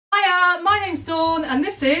Hiya, my name's Dawn and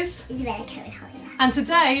this is Isabella. And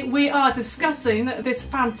today we are discussing this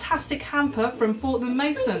fantastic hamper from Fortnum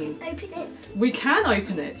Mason. Open it. We can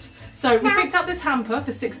open it. So we picked up this hamper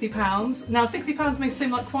for £60. Now £60 may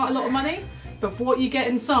seem like quite a lot of money, but for what you get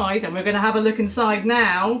inside, and we're going to have a look inside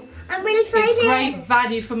now, I'm really excited. it's great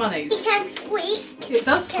value for money. It can squeak. It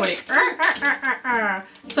does squeak.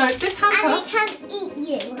 So this hamper... And it can eat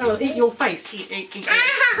you. Oh, it'll eat your face. Eat.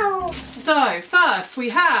 Ow! So first we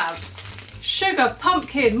have sugar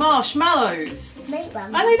pumpkin marshmallows. Make one.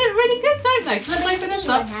 And they look really good, don't they? So let's open this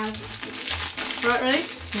up. Now. Right, ready?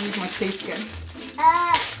 I'll use my teeth again.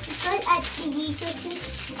 Don't actually use your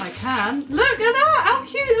teeth. I can. Look at that! How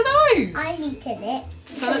cute are those? I'm eating it.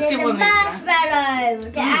 So let's give one of these now.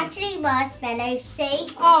 Marshmallow. They're actually marshmallows, see?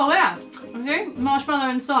 Oh yeah. Okay, marshmallow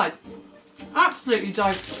inside. Absolutely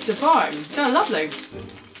divine. They're lovely.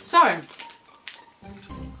 So,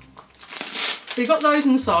 we got those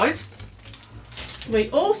inside. We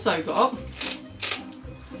also got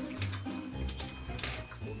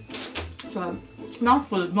a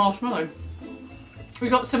mouthful of marshmallow. We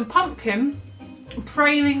got some pumpkin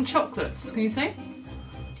praline chocolates. Can you see?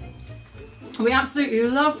 We absolutely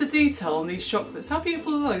love the detail on these chocolates. How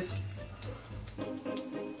beautiful are those?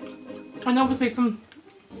 And obviously from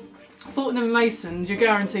Fortnum Masons, you're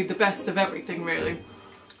guaranteed the best of everything, really.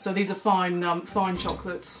 So these are fine, fine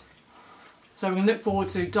chocolates. So we're going to look forward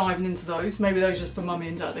to diving into those. Maybe those just for Mummy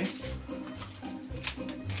and Daddy.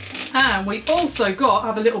 And we also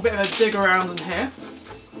have a little bit of a dig around in here.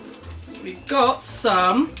 We've got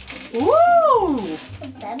some,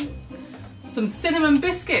 some cinnamon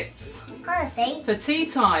biscuits. Honestly. For tea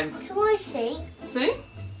time. Can I see? See?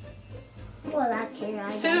 Well, actually,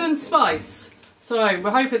 I Cinnamon spice. So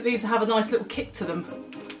we're hoping these have a nice little kick to them.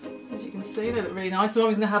 As you can see, they look really nice. So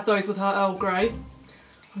Mummy's going to have those with her Earl Grey.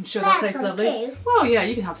 I'm sure they'll taste lovely. Too. Well, yeah,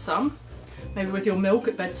 you can have some. Maybe with your milk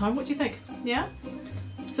at bedtime. What do you think? Yeah?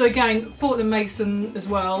 So again, Fortnum Mason as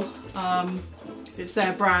well. It's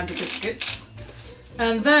their brand of biscuits.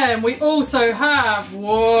 And then we also have,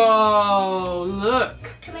 whoa, look.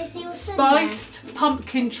 Can I see what's spiced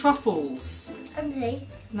pumpkin truffles. Okay.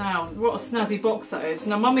 Now, what a snazzy box that is.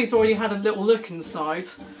 Now, Mummy's already had a little look inside.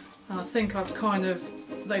 And I think they've kind of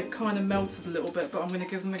melted a little bit, but I'm going to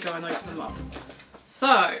give them a go and open them up.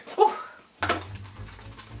 So,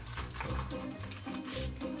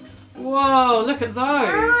 whoa, look at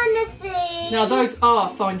those. Honestly. Now, those are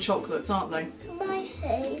fine chocolates, aren't they? My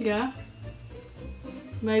face. Yeah?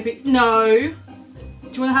 Maybe. No. Do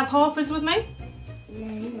you want to have halfers with me? No,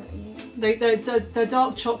 not yet. They're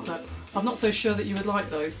dark chocolate. I'm not so sure that you would like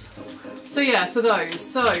those. So yeah, so those.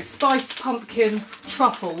 So spiced pumpkin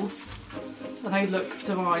truffles. And they look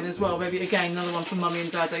divine as well. Maybe again another one for Mummy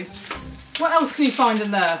and Daddy. What else can you find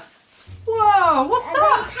in there? Whoa, what's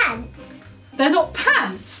that? They pants? They're not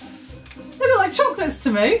pants. They look like chocolates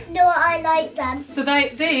to me. No, I like them. So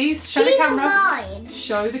these show the camera. Are mine.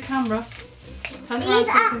 Show the camera. Turn it These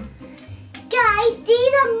around. Guys,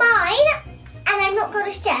 these are mine. And I'm not going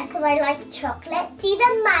to share because I like chocolate. These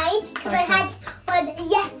are mine because I had one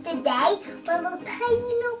yesterday. One little tiny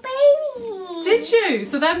little baby. Did you?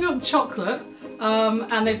 So they're milk chocolate.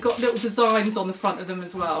 And they've got little designs on the front of them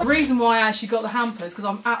as well. The reason why I actually got the hamper is because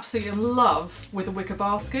I'm absolutely in love with the wicker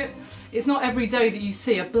basket. It's not every day that you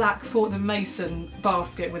see a black Fortnum Mason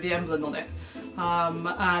basket with the emblem on it.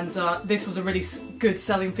 This was a really good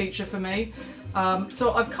selling feature for me.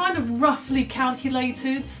 So I've kind of roughly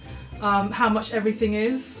calculated how much everything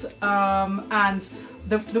is, and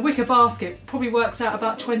the wicker basket probably works out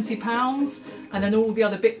about £20, and then all the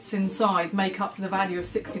other bits inside make up to the value of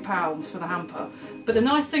 £60 for the hamper. But the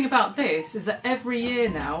nice thing about this is that every year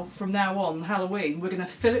now, from now on, Halloween, we're going to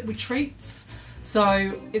fill it with treats.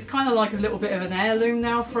 So it's kind of like a little bit of an heirloom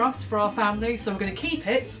now for us, for our family. So we're going to keep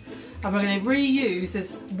it, and we're going to reuse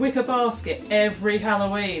this wicker basket every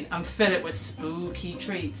Halloween and fill it with spooky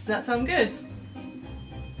treats. Does that sound good?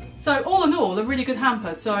 So all in all, a really good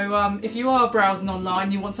hamper. So if you are browsing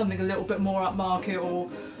online, you want something a little bit more upmarket or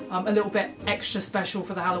a little bit extra special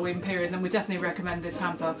for the Halloween period, then we definitely recommend this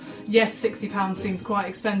hamper. Yes, £60 seems quite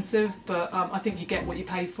expensive, but I think you get what you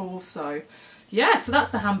pay for. So yeah, so that's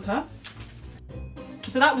the hamper.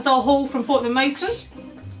 So that was our haul from Fortnum Mason.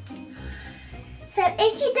 So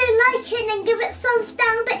if you don't like it, then give it thumbs